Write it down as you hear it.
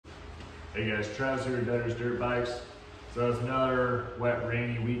Hey guys, Travis here at Veterans Dirt Bikes. So it's another wet,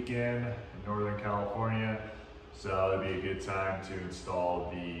 rainy weekend in Northern California. So it'd be a good time to install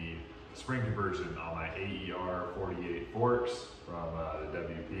the spring conversion on my AER 48 forks from the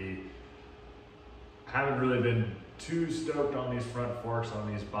WP. Haven't really been too stoked on these front forks on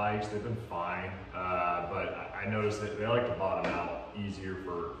these bikes. They've been fine, but I noticed that they like to bottom out easier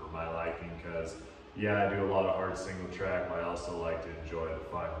for my liking because yeah, I do a lot of hard single track, but I also like to enjoy the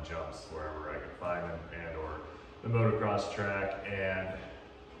fun jumps wherever I can find them and or the motocross track, and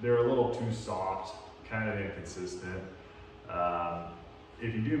they're a little too soft, kind of inconsistent.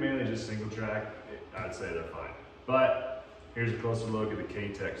 If you do mainly just single track, I'd say they're fine. But here's a closer look at the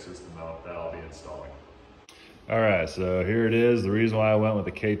K-Tech system that I'll be installing. All right, so here it is. The reason why I went with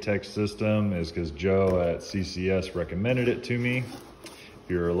the K-Tech system is because Joe at CCS recommended it to me. If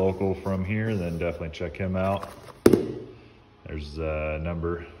you're a local from here, then definitely check him out. There's a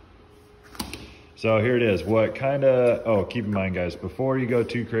number. So here it is. What kind of, oh, keep in mind guys, before you go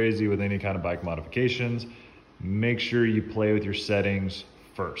too crazy with any kind of bike modifications, make sure you play with your settings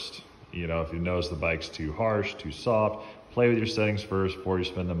first. You know, if you notice the bike's too harsh, too soft, play with your settings first before you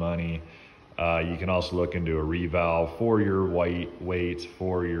spend the money. You can also look into a revalve for your weight,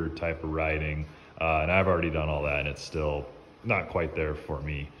 for your type of riding. And I've already done all that and it's still not quite there for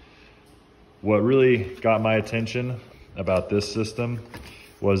me. What really got my attention about this system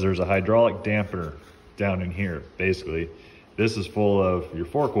was there's a hydraulic dampener down in here. Basically, this is full of your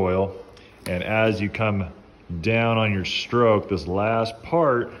fork oil, and as you come down on your stroke, this last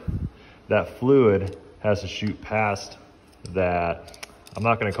part, that fluid has to shoot past that, I'm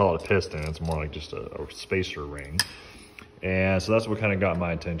not gonna call it a piston, it's more like just a spacer ring. And so that's what kind of got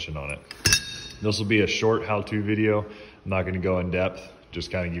my attention on it. This will be a short how-to video. I'm not gonna go in depth,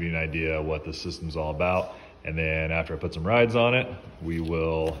 just kind of give you an idea of what the system's all about. And then after I put some rides on it,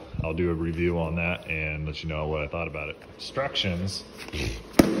 I'll do a review on that and let you know what I thought about it. Instructions.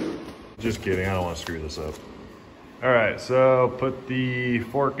 Just kidding, I don't want to screw this up. All right, so put the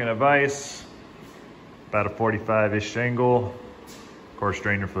fork in a vise, about a 45-ish angle. Of course,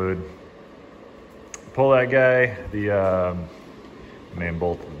 drain your fluid. Pull that guy, the main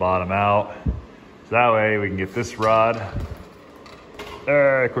bolt at the bottom out. So that way we can get this rod.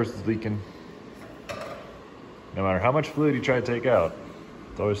 Of course it's leaking. No matter how much fluid you try to take out,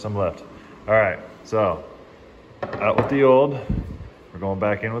 there's always some left. All right, so out with the old, we're going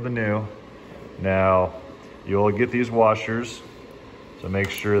back in with the new. Now, you'll get these washers, so make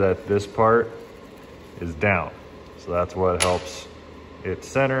sure that this part is down. So that's what helps it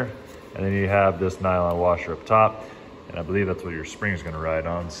center. And then you have this nylon washer up top, and I believe that's what your spring is gonna ride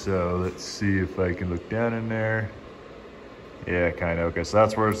on. So let's see if I can look down in there. Yeah, kind of, okay, so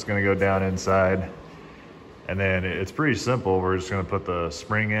that's where it's gonna go down inside. And then it's pretty simple. We're just gonna put the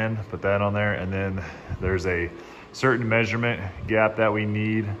spring in, put that on there, and then there's a certain measurement gap that we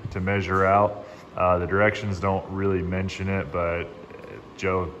need to measure out. The directions don't really mention it, but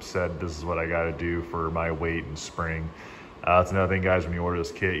Joe said this is what I gotta do for my weight and spring. That's another thing, guys, when you order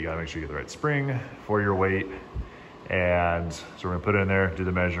this kit, you gotta make sure you get the right spring for your weight. And so we're gonna put it in there, do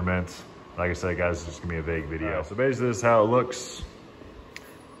the measurements. Like I said, guys, it's just gonna be a vague video. Right, so basically this is how it looks.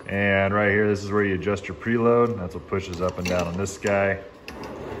 And right here, this is where you adjust your preload. That's what pushes up and down on this guy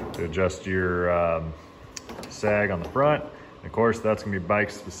to adjust your sag on the front. And of course, that's gonna be bike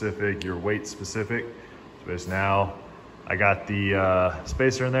specific, your weight specific. So basically now, I got the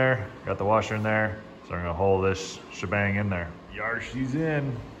spacer in there, got the washer in there. So I'm gonna hold this shebang in there. Yar, she's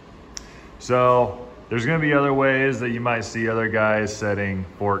in. So there's gonna be other ways that you might see other guys setting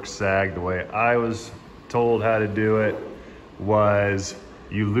fork sag. The way I was told how to do it was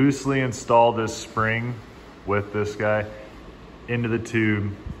you loosely install this spring with this guy into the tube,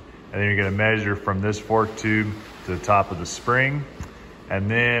 and then you're gonna measure from this fork tube to the top of the spring.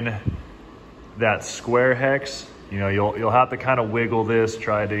 And then that square hex, you know, you'll have to kind of wiggle this,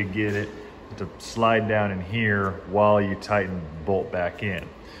 try to get it to slide down in here while you tighten the bolt back in.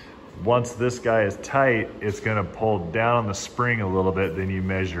 Once this guy is tight, it's gonna pull down on the spring a little bit, then you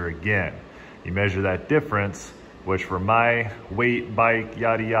measure again. You measure that difference, which for my weight, bike,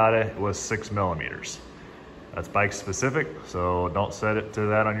 yada yada, was 6 millimeters. That's bike specific, so don't set it to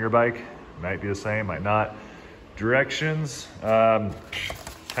that on your bike. Might be the same, might not. Directions, kind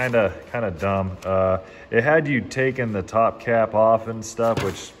of dumb. It had you taking the top cap off and stuff,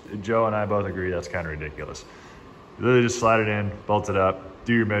 which Joe and I both agree that's kind of ridiculous. You literally just slide it in, bolt it up,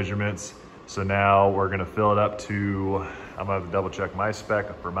 do your measurements. So now we're gonna fill it up to, I'm gonna have to double check my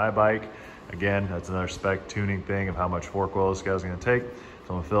spec for my bike. Again, that's another spec tuning thing of how much fork oil this guy's gonna take.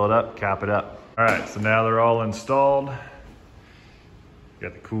 So I'm gonna fill it up, cap it up. All right, so now they're all installed.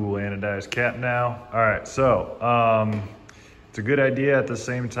 Got the cool anodized cap now. All right, so it's a good idea at the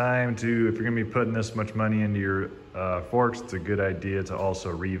same time to, if you're gonna be putting this much money into your forks, it's a good idea to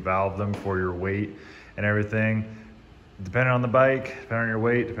also revalve them for your weight and everything. Depending on the bike, depending on your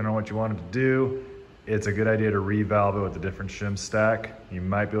weight, depending on what you want it to do, it's a good idea to revalve it with a different shim stack. You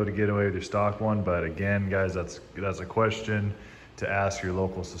might be able to get away with your stock one, but again, guys, that's a question to ask your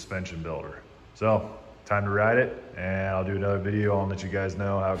local suspension builder. So, time to ride it, and I'll do another video and let you guys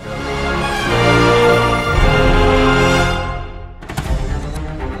know how it goes.